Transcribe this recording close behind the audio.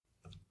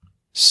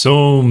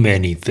So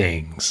many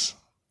things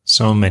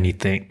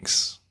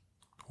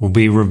will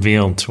be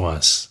revealed to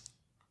us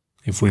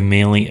if we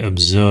merely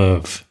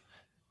observe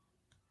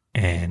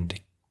and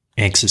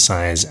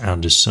exercise our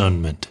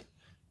discernment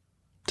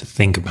to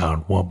think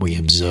about what we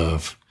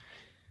observe.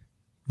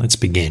 Let's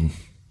begin.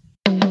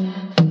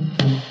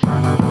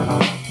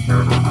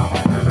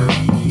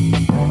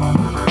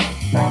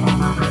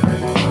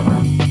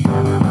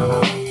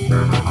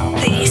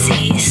 This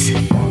is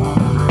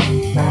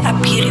a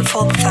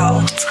beautiful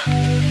thought.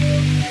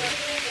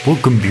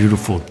 Welcome,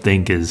 beautiful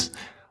thinkers.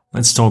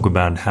 Let's talk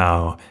about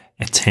how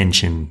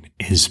attention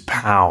is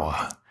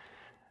power.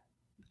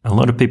 A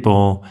lot of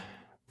people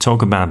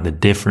talk about the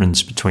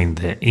difference between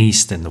the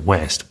East and the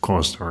West. Of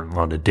course, there are a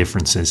lot of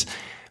differences,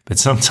 but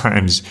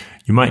sometimes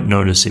you might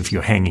notice if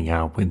you're hanging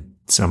out with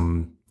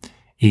some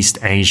East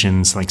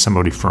Asians, like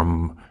somebody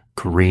from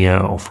Korea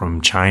or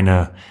from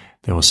China,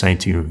 they will say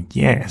to you,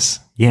 yes,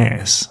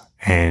 yes.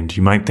 And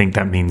you might think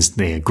that means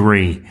they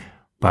agree,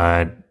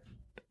 but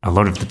a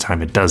lot of the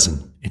time it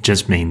doesn't. It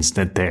just means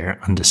that they're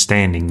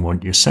understanding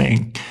what you're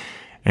saying.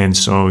 And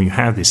so you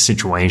have this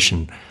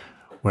situation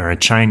where a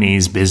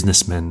Chinese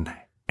businessman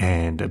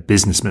and a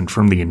businessman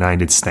from the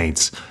United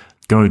States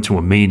go to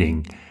a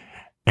meeting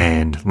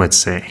and, let's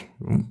say,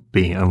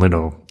 be a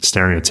little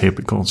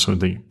stereotypical. So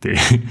the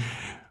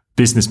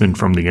businessman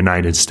from the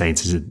United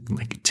States is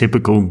like a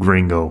typical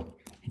gringo.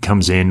 He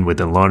comes in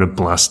with a lot of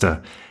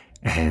bluster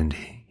and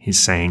he's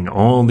saying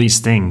all these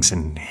things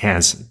and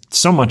has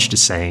so much to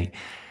say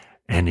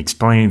and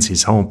explains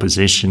his whole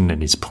position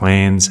and his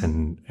plans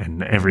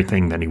and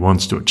everything that he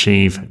wants to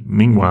achieve.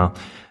 Meanwhile,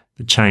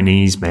 the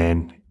Chinese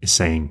man is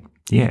saying,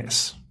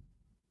 yes,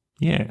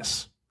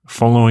 yes,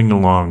 following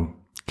along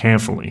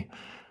carefully.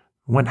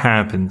 What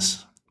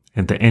happens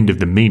at the end of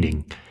the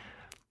meeting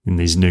in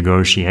these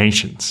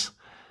negotiations?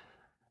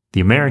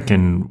 The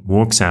American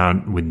walks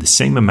out with the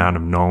same amount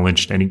of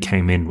knowledge that he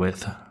came in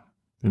with.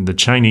 And the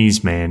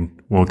Chinese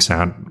man walks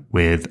out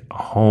with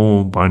a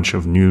whole bunch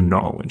of new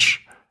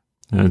knowledge.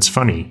 And it's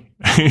funny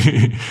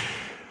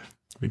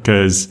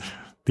because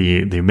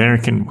the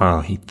American, while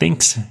he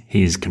thinks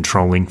he's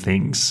controlling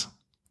things,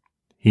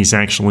 he's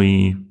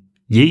actually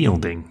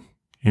yielding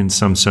in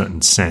some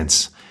certain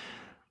sense.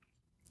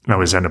 I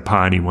was at a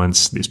party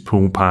once, this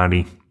pool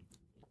party,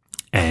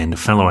 and a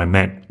fellow I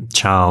met,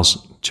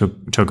 Charles,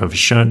 took off his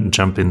shirt and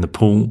jumped in the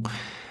pool.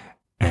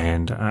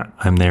 And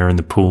I'm there in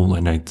the pool,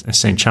 and I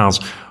say, Charles,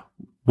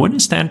 what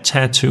does that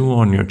tattoo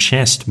on your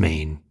chest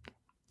mean?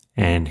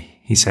 And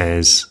he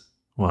says,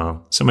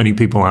 well, so many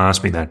people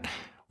ask me that.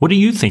 What do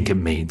you think it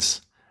means?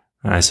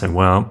 And I said,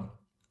 well,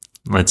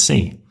 let's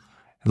see.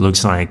 It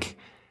looks like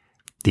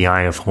the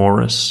Eye of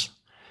Horus,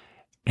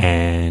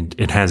 and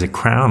it has a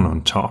crown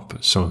on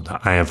top. So the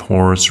Eye of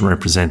Horus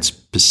represents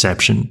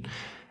perception,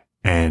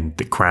 and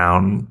the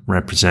crown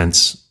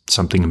represents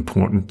something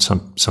important,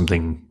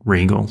 something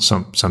regal,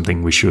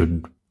 something we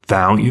should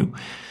value.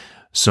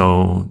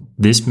 So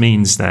this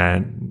means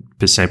that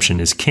perception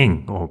is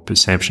king, or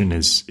perception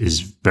is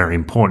very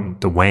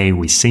important. The way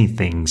we see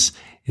things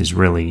is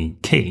really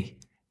key.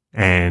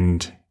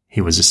 And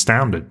he was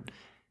astounded.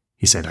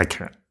 He said,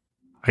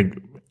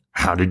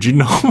 how did you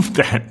know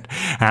that?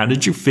 How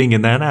did you figure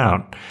that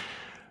out?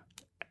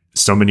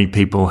 So many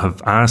people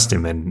have asked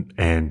him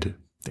and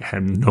they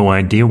had no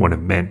idea what it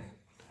meant.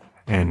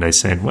 And I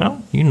said,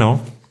 well,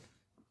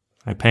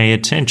 I pay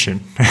attention.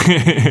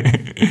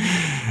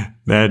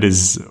 That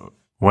is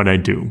what I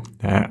do.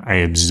 I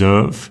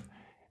observe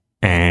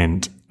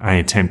and I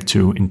attempt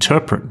to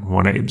interpret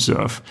what I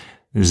observe.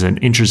 There's an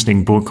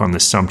interesting book on the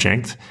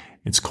subject.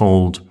 It's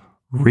called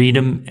Read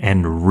 'em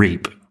and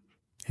Reap.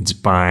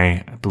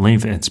 I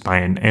believe it's by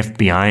an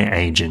FBI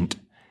agent.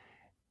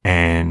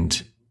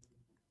 And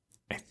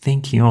I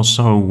think he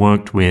also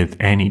worked with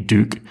Annie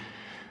Duke,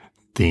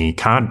 the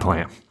card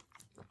player.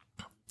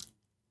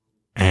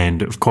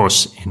 And of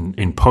course,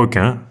 in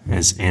poker,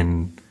 as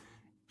in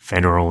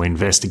federal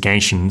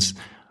investigations,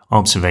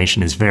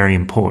 observation is very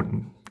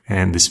important.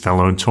 And this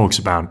fellow talks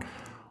about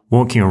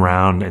walking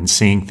around and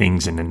seeing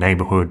things in the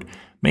neighborhood.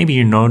 Maybe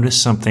you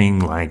notice something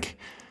like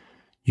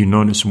you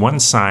notice one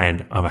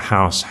side of a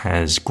house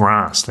has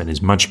grass that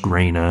is much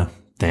greener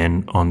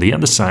than on the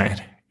other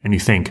side. And you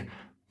think,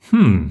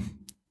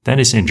 that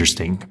is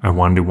interesting. I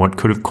wonder what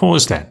could have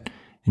caused that.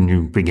 And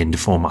you begin to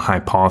form a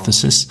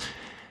hypothesis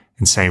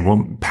and say,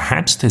 well,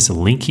 perhaps there's a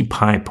leaky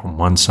pipe on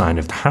one side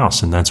of the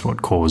house, and that's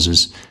what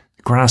causes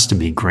the grass to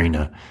be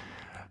greener.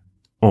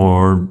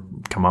 Or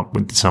come up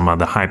with some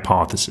other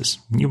hypothesis.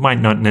 You might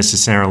not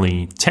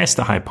necessarily test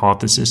the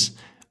hypothesis.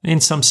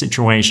 In some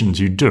situations,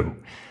 you do.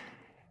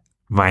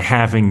 By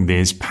having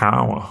this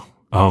power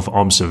of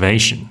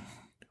observation,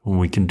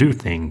 we can do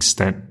things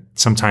that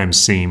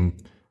sometimes seem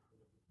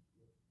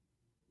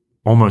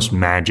almost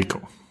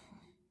magical.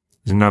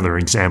 There's another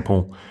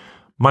example.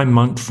 My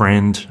monk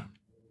friend,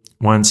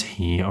 once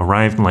he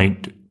arrived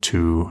late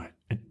to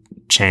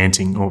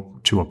chanting or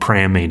to a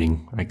prayer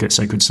meeting, I guess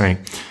I could say,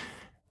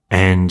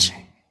 and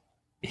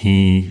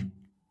he,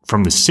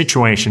 from the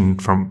situation,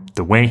 from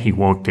the way he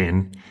walked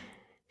in,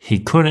 he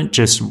couldn't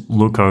just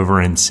look over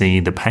and see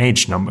the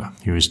page number.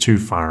 He was too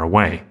far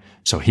away.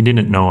 So he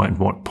didn't know at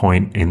what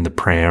point in the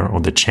prayer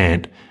or the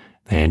chant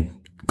they had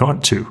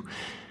got to.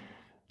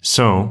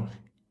 So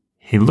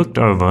he looked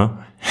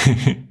over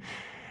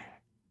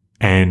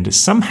and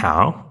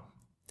somehow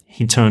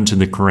he turned to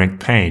the correct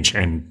page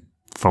and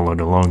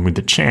followed along with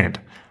the chant.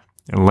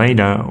 And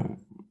later,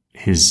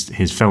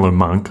 his fellow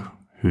monk,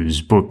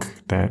 whose book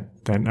that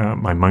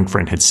my monk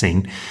friend had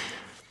seen,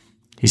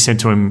 he said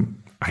to him,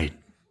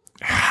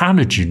 how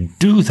did you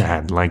do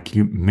that? Like,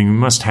 you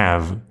must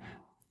have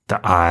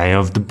the eye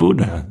of the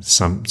Buddha.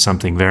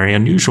 Something very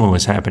unusual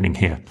is happening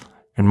here.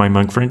 And my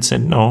monk friend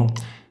said, no,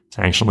 it's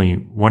actually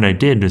what I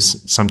did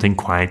is something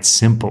quite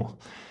simple.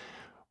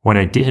 What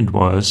I did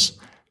was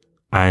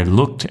I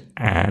looked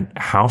at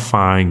how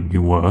far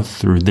you were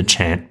through the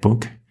chant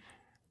book,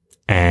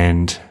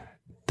 and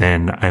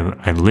then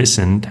I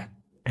listened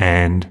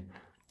and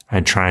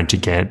I tried to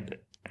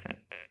get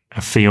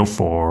a feel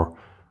for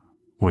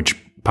which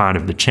part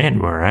of the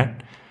chant we're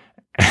at.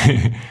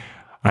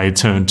 I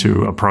turned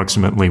to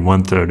approximately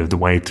 1/3 of the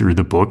way through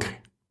the book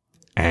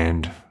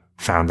and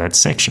found that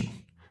section.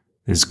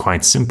 It's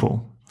quite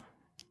simple.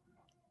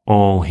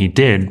 All he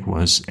did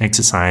was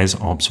exercise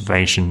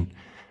observation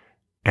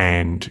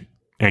and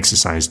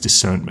exercise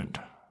discernment.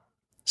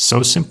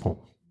 So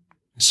simple,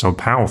 so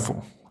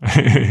powerful.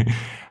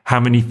 How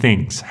many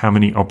things, how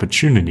many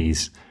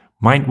opportunities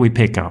might we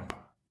pick up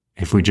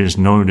if we just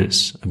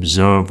notice,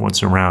 observe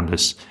what's around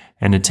us,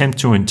 and attempt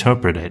to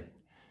interpret it,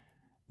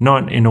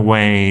 not in a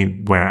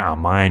way where our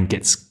mind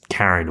gets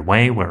carried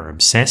away, we're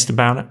obsessed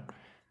about it.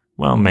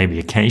 Well, maybe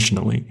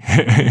occasionally.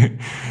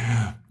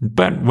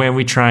 But where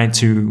we try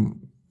to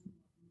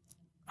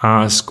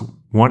ask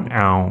what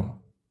our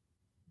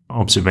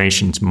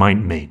observations might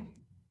mean.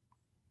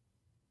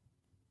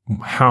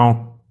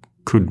 How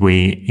could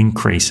we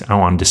increase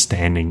our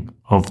understanding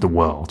of the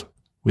world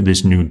with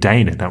this new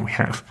data that we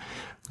have?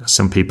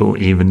 Some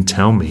people even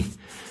tell me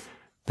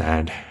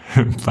that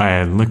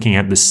by looking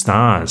at the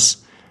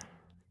stars,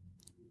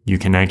 you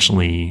can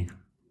actually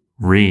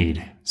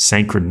read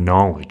sacred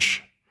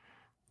knowledge,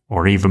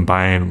 or even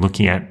by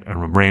looking at a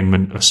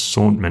random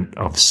assortment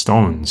of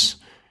stones,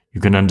 you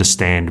can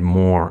understand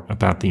more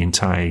about the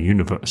entire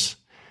universe.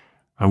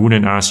 I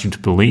wouldn't ask you to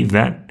believe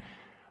that,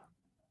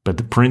 but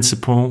the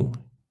principle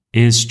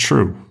is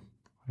true,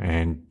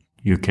 and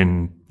you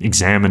can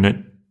examine it,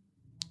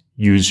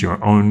 use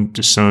your own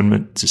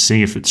discernment to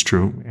see if it's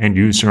true, and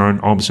use your own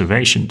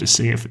observation to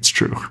see if it's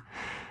true.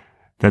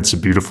 That's the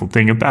beautiful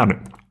thing about it.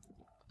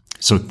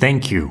 So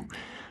thank you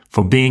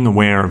for being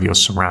aware of your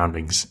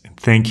surroundings, and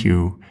thank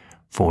you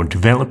for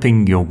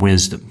developing your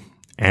wisdom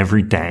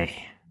every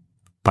day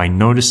by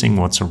noticing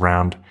what's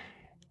around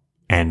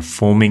and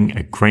forming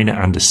a greater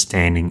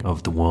understanding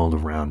of the world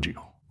around you.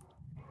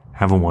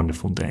 Have a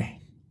wonderful day.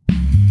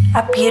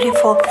 A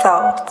beautiful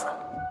thought.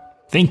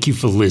 Thank you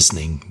for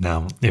listening.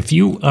 Now, if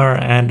you are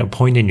at a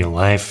point in your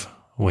life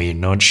where you're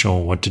not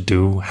sure what to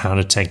do, how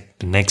to take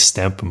the next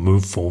step and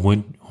move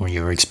forward, or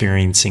you're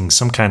experiencing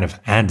some kind of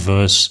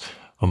adverse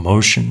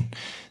emotion,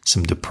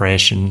 some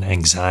depression,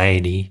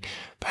 anxiety,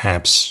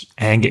 perhaps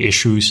anger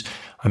issues,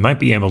 I might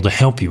be able to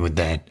help you with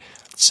that.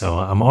 So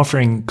I'm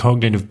offering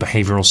cognitive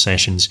behavioral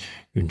sessions.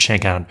 You can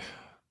check out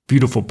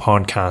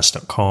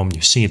beautifulpodcast.com.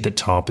 You see at the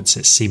top, it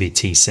says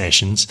CBT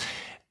sessions.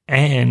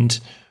 And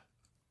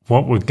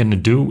what we're going to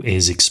do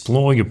is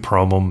explore your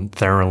problem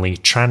thoroughly,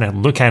 try to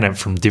look at it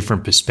from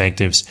different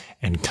perspectives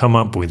and come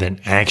up with an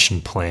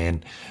action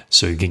plan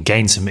so you can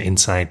gain some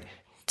insight,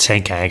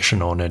 take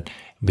action on it,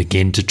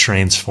 begin to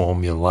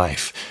transform your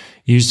life.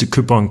 Use the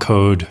coupon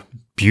code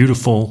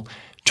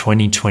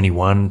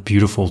BEAUTIFUL2021,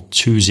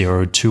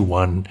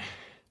 BEAUTIFUL2021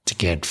 to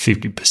get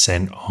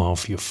 50%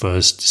 off your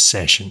first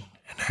session,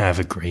 and have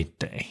a great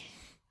day.